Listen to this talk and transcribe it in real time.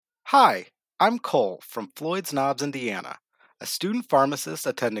Hi, I'm Cole from Floyd's Knobs, Indiana, a student pharmacist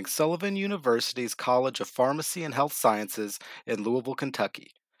attending Sullivan University's College of Pharmacy and Health Sciences in Louisville,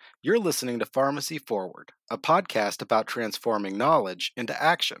 Kentucky. You're listening to Pharmacy Forward, a podcast about transforming knowledge into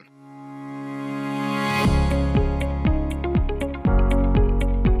action.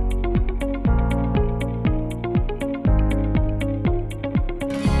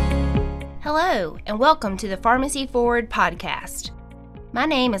 Hello, and welcome to the Pharmacy Forward podcast. My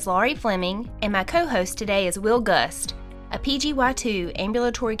name is Laurie Fleming, and my co-host today is Will Gust, a PGY2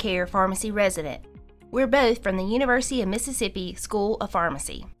 ambulatory care pharmacy resident. We're both from the University of Mississippi School of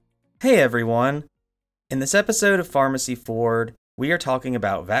Pharmacy. Hey everyone! In this episode of Pharmacy Forward, we are talking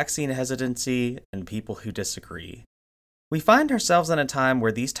about vaccine hesitancy and people who disagree. We find ourselves in a time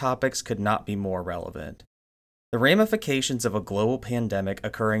where these topics could not be more relevant. The ramifications of a global pandemic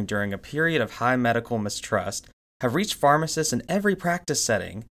occurring during a period of high medical mistrust have reached pharmacists in every practice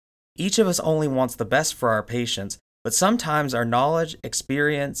setting. Each of us only wants the best for our patients, but sometimes our knowledge,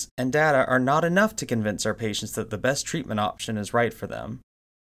 experience, and data are not enough to convince our patients that the best treatment option is right for them.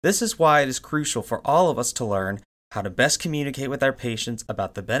 This is why it is crucial for all of us to learn how to best communicate with our patients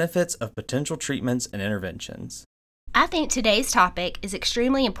about the benefits of potential treatments and interventions. I think today's topic is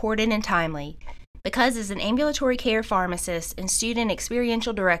extremely important and timely because as an ambulatory care pharmacist and student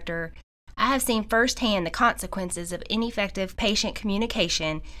experiential director, I have seen firsthand the consequences of ineffective patient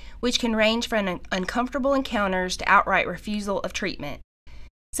communication, which can range from uncomfortable encounters to outright refusal of treatment.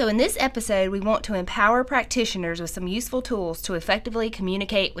 So in this episode, we want to empower practitioners with some useful tools to effectively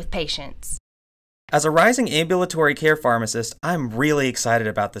communicate with patients. As a rising ambulatory care pharmacist, I'm really excited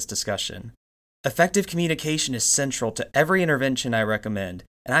about this discussion. Effective communication is central to every intervention I recommend,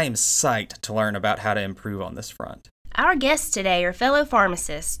 and I am psyched to learn about how to improve on this front. Our guests today are fellow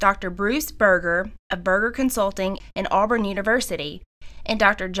pharmacists Dr. Bruce Berger of Berger Consulting and Auburn University, and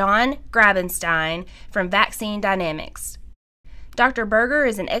Dr. John Grabenstein from Vaccine Dynamics. Dr. Berger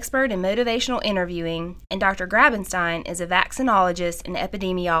is an expert in motivational interviewing, and Dr. Grabenstein is a vaccinologist and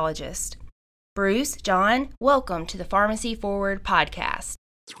epidemiologist. Bruce, John, welcome to the Pharmacy Forward podcast.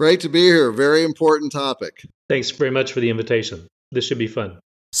 It's great to be here. Very important topic. Thanks very much for the invitation. This should be fun.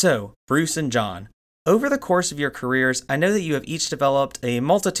 So, Bruce and John, over the course of your careers, I know that you have each developed a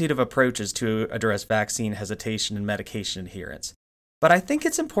multitude of approaches to address vaccine hesitation and medication adherence. But I think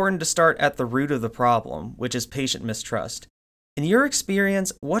it's important to start at the root of the problem, which is patient mistrust. In your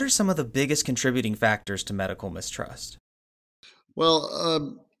experience, what are some of the biggest contributing factors to medical mistrust?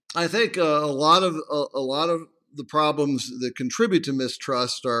 Well, I think a lot of the problems that contribute to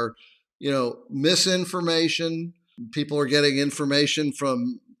mistrust are, misinformation. People are getting information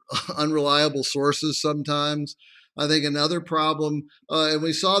from unreliable sources sometimes. I think another problem, and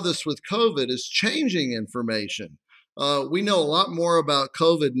we saw this with COVID, is changing information. We know a lot more about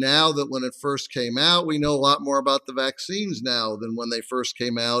COVID now than when it first came out. We know a lot more about the vaccines now than when they first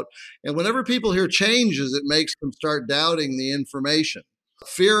came out. And whenever people hear changes, it makes them start doubting the information.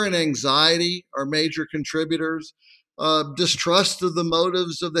 Fear and anxiety are major contributors. Distrust of the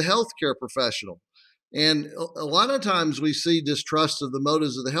motives of the healthcare professional. And a lot of times we see distrust of the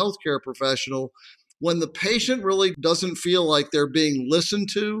motives of the healthcare professional when the patient really doesn't feel like they're being listened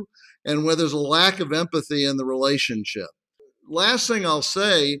to and where there's a lack of empathy in the relationship. Last thing I'll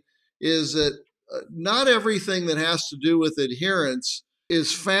say is that not everything that has to do with adherence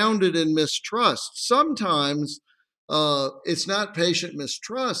is founded in mistrust. Sometimes it's not patient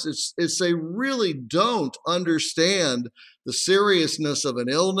mistrust. It's they really don't understand the seriousness of an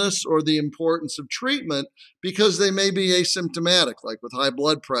illness or the importance of treatment because they may be asymptomatic, like with high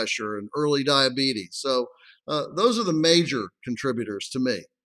blood pressure and early diabetes. So those are the major contributors to me.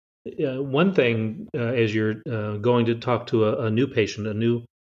 One thing, as you're going to talk to a new patient, a new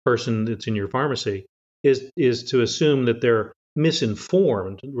person that's in your pharmacy, is to assume that they're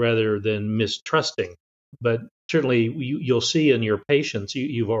misinformed rather than mistrusting. But certainly you'll see in your patients,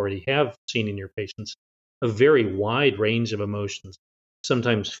 you've already have seen in your patients, a very wide range of emotions,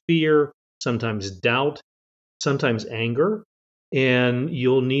 sometimes fear, sometimes doubt, sometimes anger, and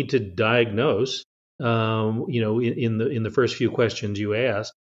you'll need to diagnose, in the first few questions you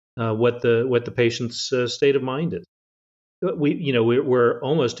ask, what the patient's state of mind is. We're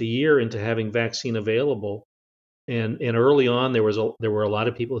almost a year into having vaccine available, and early on there were a lot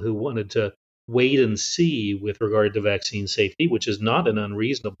of people who wanted to wait and see with regard to vaccine safety, which is not an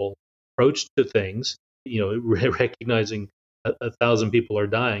unreasonable approach to things. Recognizing 1,000 people are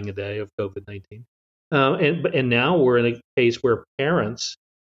dying a day of COVID-19, and now we're in a case where parents,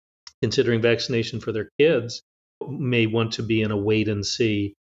 considering vaccination for their kids, may want to be in a wait and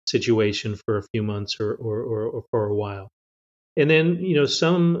see situation for a few months or for a while. And then,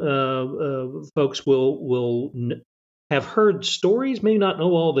 some folks will have heard stories, may not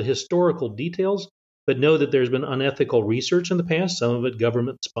know all the historical details, but know that there's been unethical research in the past. Some of it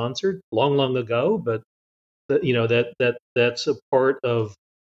government sponsored, long, long ago. But that's a part of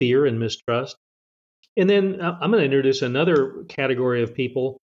fear and mistrust. And then I'm going to introduce another category of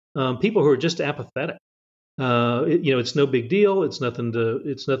people, people who are just apathetic. It's no big deal. It's nothing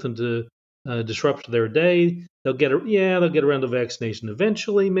to disrupt their day. They'll get around to vaccination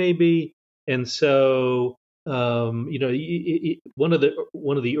eventually, maybe. And so, one of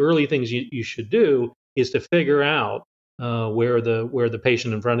the early things you should do is to figure out where the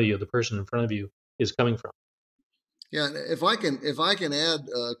patient in front of you, the person in front of you, is coming from. Yeah, if I can add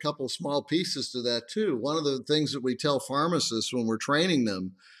a couple small pieces to that too. One of the things that we tell pharmacists when we're training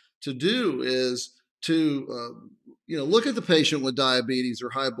them to do is to look at the patient with diabetes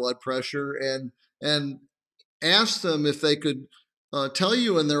or high blood pressure and ask them if they could tell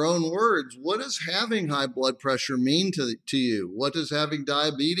you in their own words, what does having high blood pressure mean to you? What does having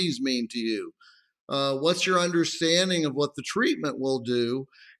diabetes mean to you? What's your understanding of what the treatment will do?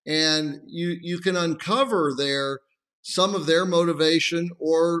 And you can uncover some of their motivation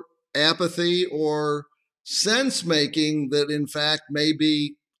or apathy or sense making that in fact may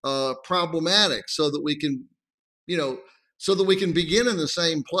be problematic, so that we can begin in the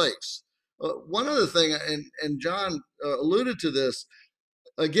same place. One other thing, and John alluded to this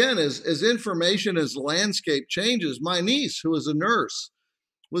again, as information, as landscape changes. My niece, who is a nurse,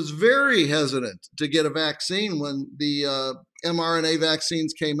 was very hesitant to get a vaccine when the mRNA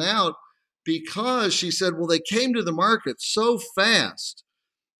vaccines came out, because she said, well, they came to the market so fast.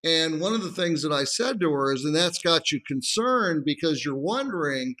 And one of the things that I said to her is, and that's got you concerned because you're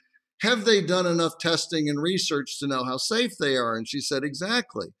wondering, have they done enough testing and research to know how safe they are? And she said,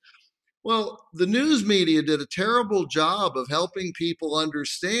 exactly. Well, the news media did a terrible job of helping people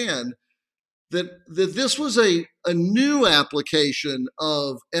understand that this was a new application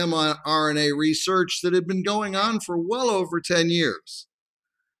of mRNA research that had been going on for well over 10 years.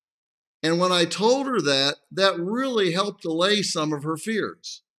 And when I told her that really helped allay some of her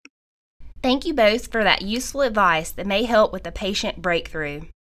fears. Thank you both for that useful advice that may help with the patient breakthrough.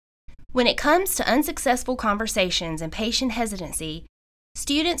 When it comes to unsuccessful conversations and patient hesitancy,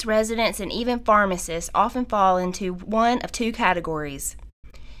 students, residents, and even pharmacists often fall into one of two categories.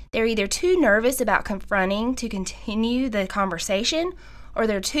 They're either too nervous about confronting to continue the conversation, or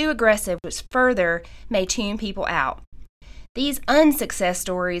they're too aggressive, which further may tune people out. These unsuccess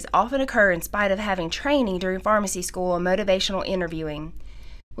stories often occur in spite of having training during pharmacy school and motivational interviewing.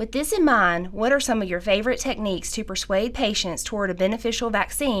 With this in mind, what are some of your favorite techniques to persuade patients toward a beneficial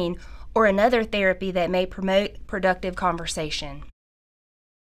vaccine or another therapy that may promote productive conversation?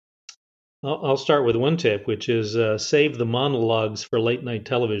 I'll start with one tip, which is save the monologues for late night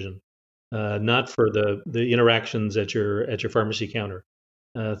television, not for the interactions at your pharmacy counter.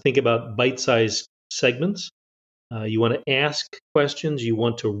 Think about bite-sized segments. You want to ask questions. You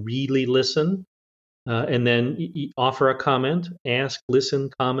want to really listen, and then offer a comment. Ask, listen,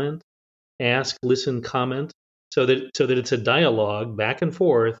 comment. Ask, listen, comment. So that it's a dialogue back and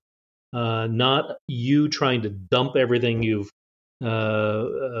forth, not you trying to dump everything you've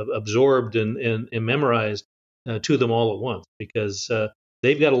absorbed and memorized to them all at once, because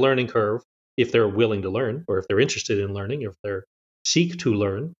they've got a learning curve if they're willing to learn, or if they're interested in learning, or if they're seek to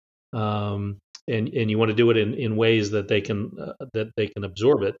learn. And you want to do it in ways that they can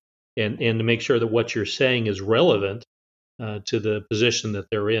absorb it, and to make sure that what you're saying is relevant to the position that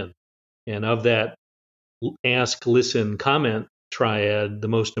they're in. And of that ask, listen, comment triad, the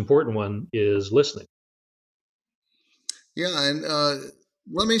most important one is listening. Yeah, and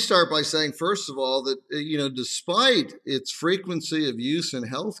let me start by saying, first of all, that despite its frequency of use in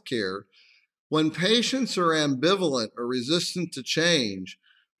healthcare, when patients are ambivalent or resistant to change,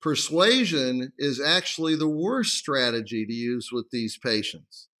 persuasion is actually the worst strategy to use with these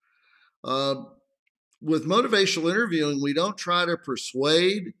patients. With motivational interviewing, we don't try to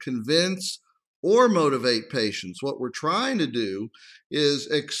persuade, convince, or motivate patients. What we're trying to do is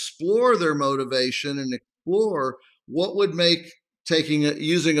explore their motivation and explore what would make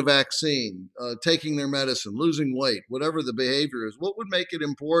using a vaccine, taking their medicine, losing weight, whatever the behavior is, what would make it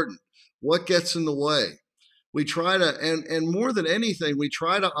important? What gets in the way? We try to, and more than anything, we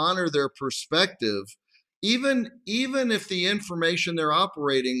try to honor their perspective, even if the information they're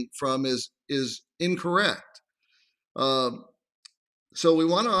operating from is incorrect. So we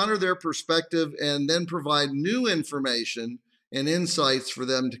want to honor their perspective and then provide new information and insights for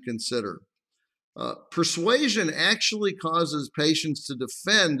them to consider. Persuasion actually causes patients to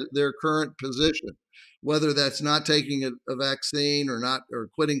defend their current position, whether that's not taking a vaccine or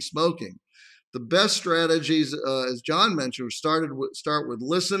quitting smoking. The best strategies, as John mentioned, start with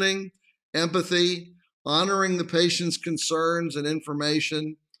listening, empathy, honoring the patient's concerns and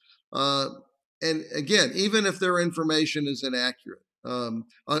information. And again, even if their information is inaccurate.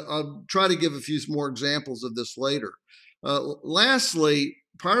 I'll try to give a few more examples of this later. Lastly,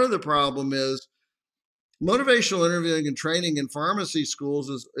 part of the problem is motivational interviewing and training in pharmacy schools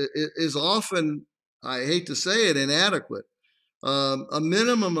is often, I hate to say it, inadequate. A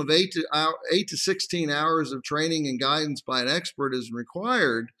minimum of 8 to 16 hours of training and guidance by an expert is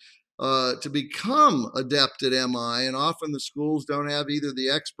required to become adept at MI, and often the schools don't have either the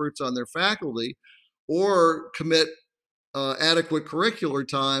experts on their faculty or commit adequate curricular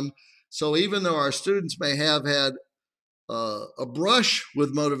time. So even though our students may have had a brush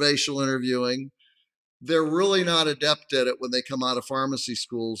with motivational interviewing, they're really not adept at it when they come out of pharmacy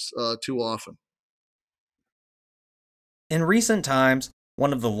schools too often. In recent times,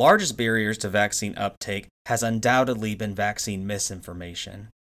 one of the largest barriers to vaccine uptake has undoubtedly been vaccine misinformation.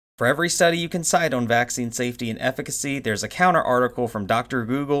 For every study you can cite on vaccine safety and efficacy, there's a counter article from Dr.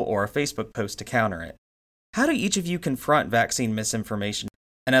 Google or a Facebook post to counter it. How do each of you confront vaccine misinformation?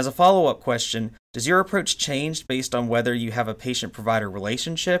 And as a follow-up question, does your approach change based on whether you have a patient-provider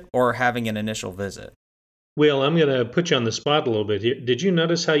relationship or having an initial visit? Will, I'm going to put you on the spot a little bit here. Did you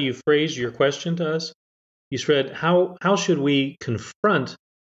notice how you phrased your question to us? You said, how should we confront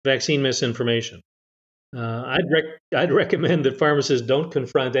vaccine misinformation? I'd recommend that pharmacists don't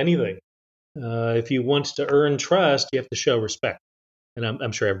confront anything. If you want to earn trust, you have to show respect, and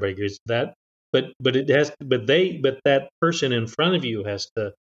I'm sure everybody agrees with that. But that person in front of you has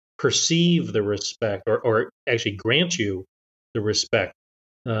to perceive the respect, or actually grant you the respect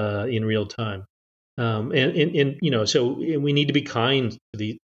in real time. So we need to be kind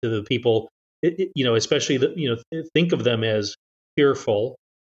to the people. Especially think of them as fearful,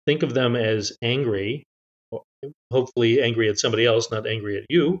 think of them as angry, hopefully angry at somebody else, not angry at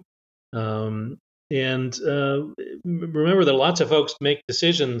you. And remember that lots of folks make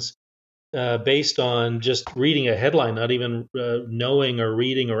decisions based on just reading a headline, not even knowing or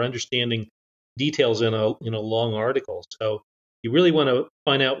reading or understanding details in a long article. So you really want to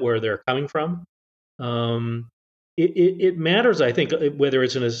find out where they're coming from. It matters, I think, whether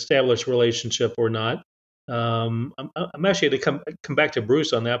it's an established relationship or not. I'm actually going to come back to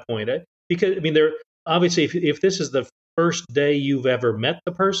Bruce on that point, because there obviously, if this is the first day you've ever met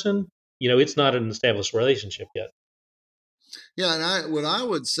the person, it's not an established relationship yet. Yeah, and what I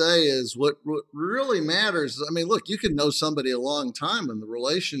would say is what really matters. Look, you can know somebody a long time, and the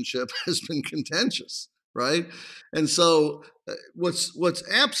relationship has been contentious, right? And so, what's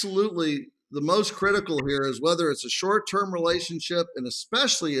absolutely the most critical here is whether it's a short-term relationship, and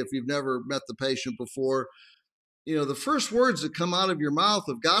especially if you've never met the patient before, the first words that come out of your mouth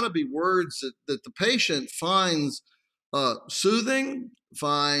have got to be words that the patient finds soothing,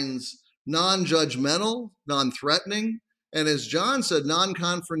 finds non-judgmental, non-threatening, and as John said,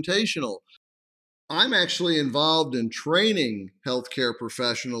 non-confrontational. I'm actually involved in training healthcare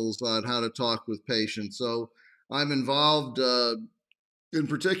professionals on how to talk with patients. So I'm involved in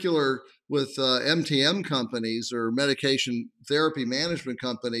particular with MTM companies or medication therapy management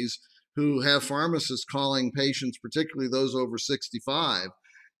companies who have pharmacists calling patients, particularly those over 65,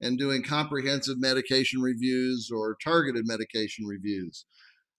 and doing comprehensive medication reviews or targeted medication reviews.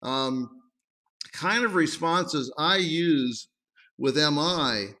 Kind of responses I use with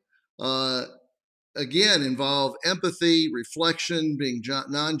MI, again, involve empathy, reflection, being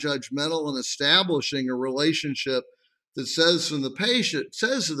non-judgmental, and establishing a relationship that says to the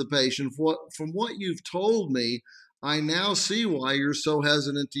patient, from what you've told me, I now see why you're so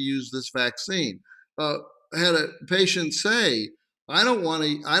hesitant to use this vaccine. I had a patient say, I don't want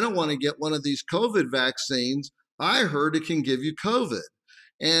to get one of these COVID vaccines. I heard it can give you COVID.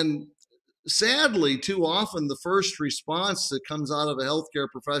 And sadly, too often the first response that comes out of a healthcare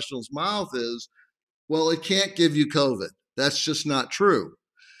professional's mouth is, well, it can't give you COVID. That's just not true.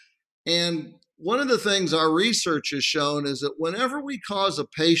 And one of the things our research has shown is that whenever we cause a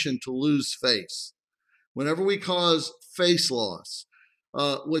patient to lose face, whenever we cause face loss,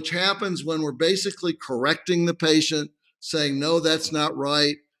 which happens when we're basically correcting the patient, saying, no, that's not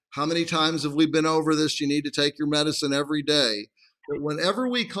right. How many times have we been over this? You need to take your medicine every day. But whenever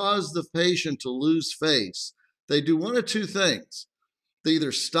we cause the patient to lose face, they do one of two things. They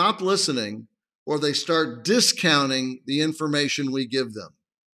either stop listening or they start discounting the information we give them.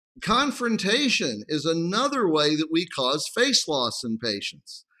 Confrontation is another way that we cause face loss in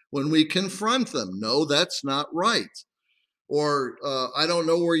patients. when we confront them. No, that's not right. Or I don't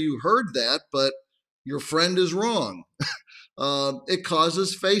know where you heard that, but your friend is wrong. It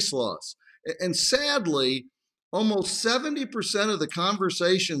causes face loss. And sadly, almost 70% of the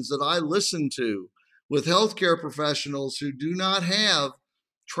conversations that I listen to with healthcare professionals who do not have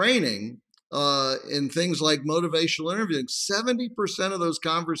training in things like motivational interviewing, 70% of those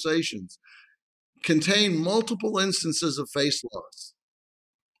conversations contain multiple instances of face loss.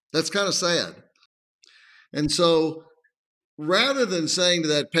 That's kind of sad. And so rather than saying to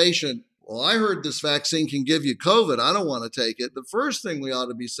that patient, well, I heard this vaccine can give you COVID, I don't want to take it, the first thing we ought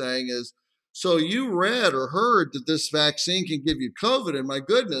to be saying is, so you read or heard that this vaccine can give you COVID, and my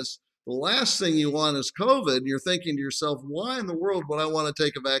goodness, the last thing you want is COVID, and you're thinking to yourself, why in the world would I want to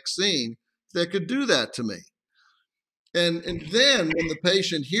take a vaccine that could do that to me? And then when the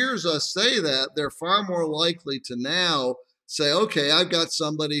patient hears us say that, they're far more likely to now say, okay, I've got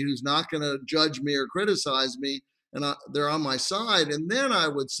somebody who's not going to judge me or criticize me, and they're on my side. And then I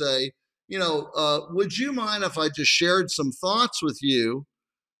would say, would you mind if I just shared some thoughts with you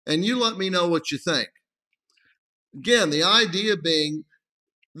and you let me know what you think? Again, the idea being,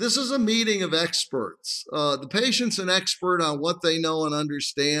 this is a meeting of experts. The patient's an expert on what they know and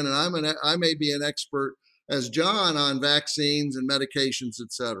understand, and I may be an expert as John on vaccines and medications,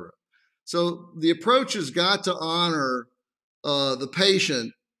 et cetera. So the approach has got to honor the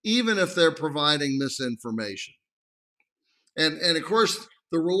patient, even if they're providing misinformation. And of course,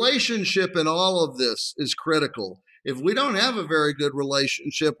 the relationship in all of this is critical. If we don't have a very good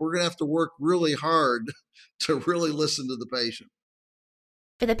relationship, we're going to have to work really hard to really listen to the patient.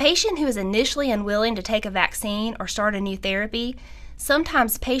 For the patient who is initially unwilling to take a vaccine or start a new therapy,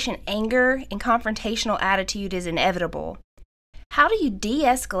 sometimes patient anger and confrontational attitude is inevitable. How do you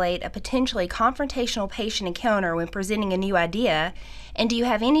de-escalate a potentially confrontational patient encounter when presenting a new idea, and do you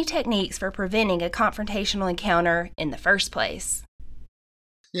have any techniques for preventing a confrontational encounter in the first place?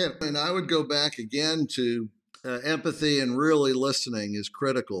 Yeah, and I would go back again to empathy and really listening is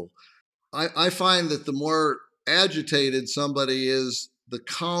critical. I find that the more agitated somebody is, the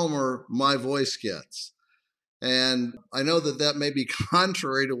calmer my voice gets. And I know that may be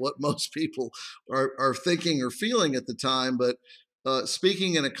contrary to what most people are thinking or feeling at the time, but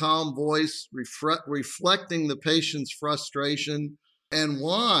speaking in a calm voice, reflecting the patient's frustration and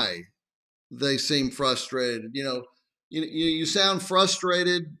why they seem frustrated. You sound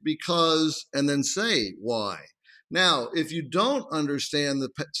frustrated because, and then say why. Now, if you don't understand the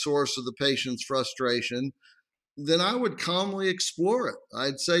source of the patient's frustration, then I would calmly explore it.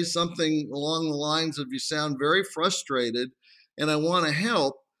 I'd say something along the lines of, you sound very frustrated and I want to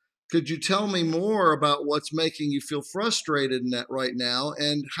help. Could you tell me more about what's making you feel frustrated in that right now,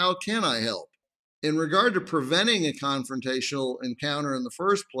 and how can I help? In regard to preventing a confrontational encounter in the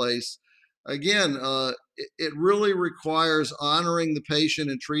first place, again, it really requires honoring the patient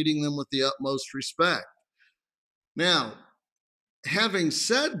and treating them with the utmost respect. Now, having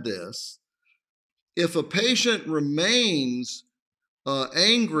said this, if a patient remains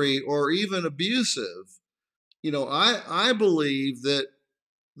angry or even abusive, I believe that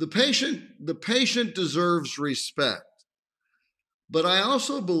the patient deserves respect. But I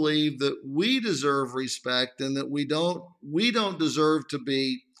also believe that we deserve respect, and that we don't deserve to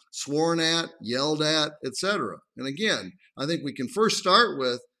be sworn at, yelled at, etc. And again, I think we can first start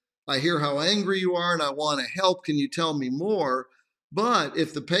with, I hear how angry you are and I want to help. Can you tell me more? But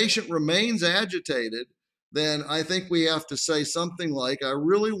if the patient remains agitated, then I think we have to say something like, I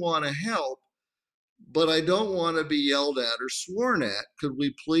really want to help, but I don't want to be yelled at or sworn at. Could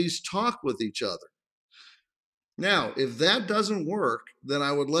we please talk with each other? Now, if that doesn't work, then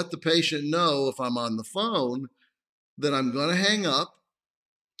I would let the patient know, if I'm on the phone, that I'm going to hang up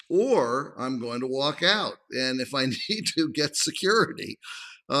or I'm going to walk out. And if I need to, get security.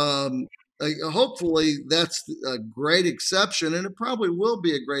 Hopefully that's a great exception, and it probably will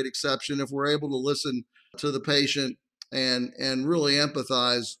be a great exception if we're able to listen to the patient and really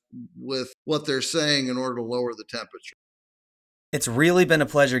empathize with what they're saying in order to lower the temperature. It's really been a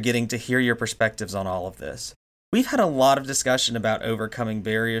pleasure getting to hear your perspectives on all of this. We've had a lot of discussion about overcoming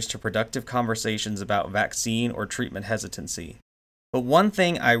barriers to productive conversations about vaccine or treatment hesitancy. But one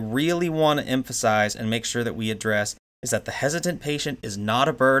thing I really want to emphasize and make sure that we address is that the hesitant patient is not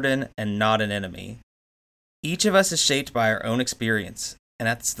a burden and not an enemy. Each of us is shaped by our own experience, and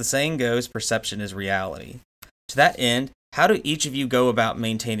as the saying goes, perception is reality. To that end, how do each of you go about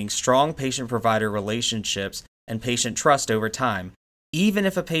maintaining strong patient-provider relationships and patient trust over time, even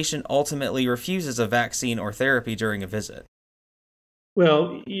if a patient ultimately refuses a vaccine or therapy during a visit?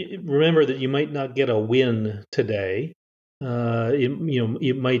 Well, remember that you might not get a win today,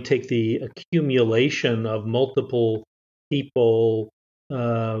 It might take the accumulation of multiple people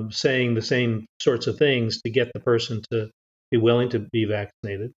saying the same sorts of things to get the person to be willing to be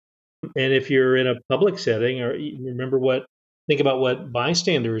vaccinated. And if you're in a public setting, or think about what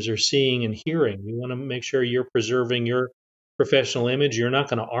bystanders are seeing and hearing. You want to make sure you're preserving your professional image. You're not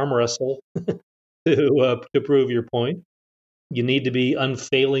going to arm wrestle to prove your point. You need to be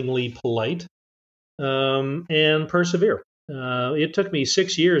unfailingly polite and persevere. It took me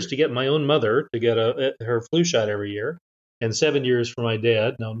 6 years to get my own mother to get her flu shot every year, and 7 years for my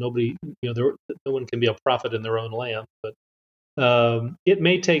dad. Now, no one can be a prophet in their own land, but it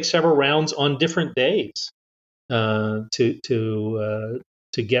may take several rounds on different days to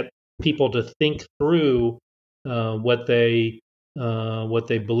get people to think through what they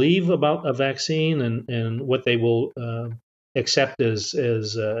believe about a vaccine and what they will accept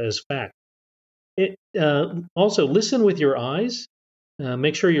as fact. Also, listen with your eyes.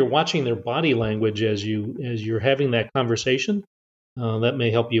 Make sure you're watching their body language as you're having that conversation. That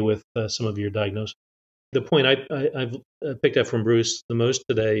may help you with some of your diagnosis. The point I've picked up from Bruce the most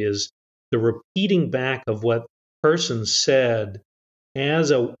today is the repeating back of what person said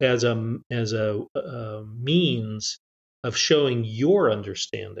as a means of showing your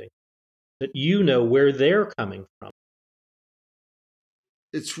understanding, that you know where they're coming from.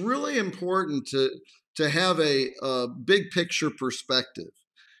 It's really important to have a big picture perspective,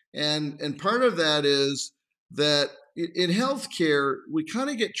 and part of that is that in healthcare we kind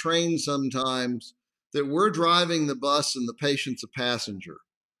of get trained sometimes that we're driving the bus and the patient's a passenger.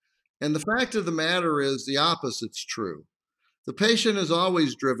 And the fact of the matter is the opposite's true. The patient has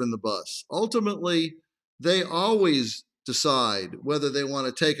always driven the bus. Ultimately, they always decide whether they want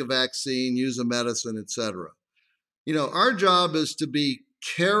to take a vaccine, use a medicine, etc. Our job is to be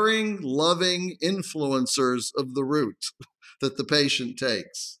caring, loving influencers of the route that the patient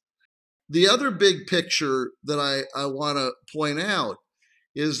takes. The other big picture that I want to point out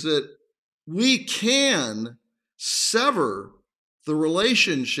is that we can sever the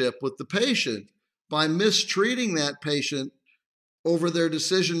relationship with the patient by mistreating that patient over their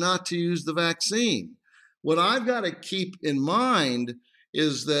decision not to use the vaccine. What I've got to keep in mind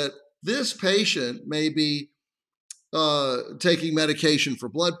is that this patient may be taking medication for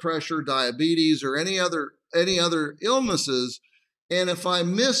blood pressure, diabetes, or any other illnesses, and if I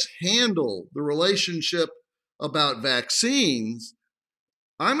mishandle the relationship about vaccines,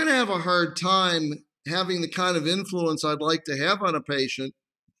 I'm going to have a hard time having the kind of influence I'd like to have on a patient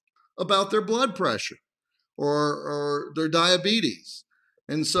about their blood pressure or their diabetes.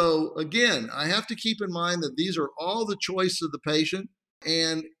 And so, again, I have to keep in mind that these are all the choice of the patient,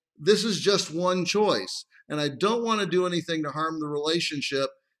 and this is just one choice. And I don't want to do anything to harm the relationship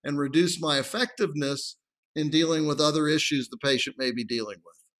and reduce my effectiveness in dealing with other issues the patient may be dealing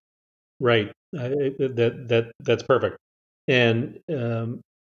with. Right. That's perfect. And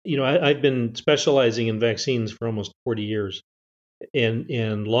I've been specializing in vaccines for almost 40 years.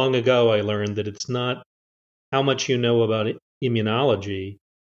 And long ago, I learned that it's not how much you know about immunology,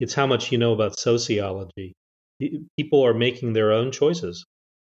 it's how much you know about sociology. People are making their own choices.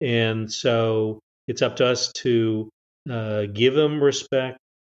 And so it's up to us to give them respect,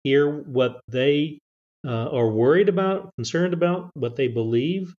 hear what they are worried about, concerned about, what they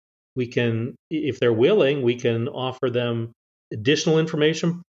believe. We can, if they're willing, we can offer them additional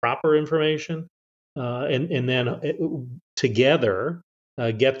information, proper information, and then together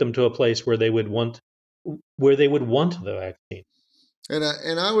get them to a place where they would want the vaccine.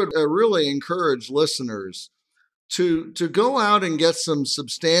 And I would really encourage listeners to go out and get some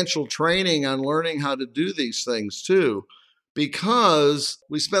substantial training on learning how to do these things too, because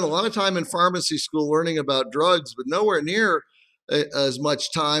we spend a lot of time in pharmacy school learning about drugs, but nowhere near as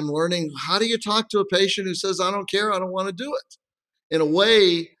much time learning how do you talk to a patient who says, I don't care, I don't want to do it, in a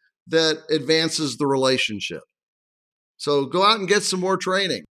way that advances the relationship. So go out and get some more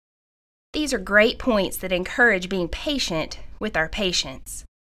training. These are great points that encourage being patient with our patients.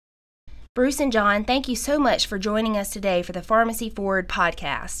 Bruce and John, thank you so much for joining us today for the Pharmacy Forward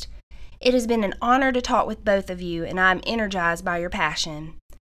podcast. It has been an honor to talk with both of you, and I'm energized by your passion.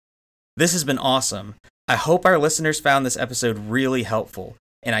 This has been awesome. I hope our listeners found this episode really helpful,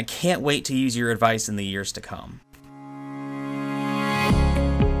 and I can't wait to use your advice in the years to come.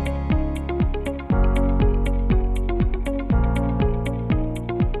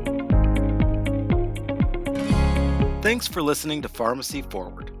 Thanks for listening to Pharmacy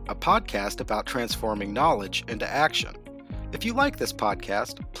Forward, a podcast about transforming knowledge into action. If you like this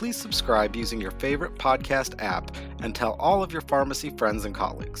podcast, please subscribe using your favorite podcast app and tell all of your pharmacy friends and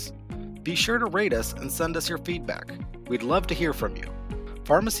colleagues. Be sure to rate us and send us your feedback. We'd love to hear from you.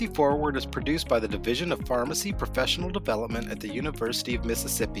 Pharmacy Forward is produced by the Division of Pharmacy Professional Development at the University of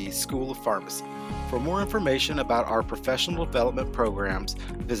Mississippi School of Pharmacy. For more information about our professional development programs,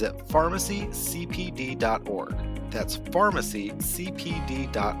 visit pharmacycpd.org. That's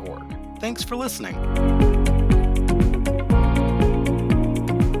pharmacycpd.org. Thanks for listening.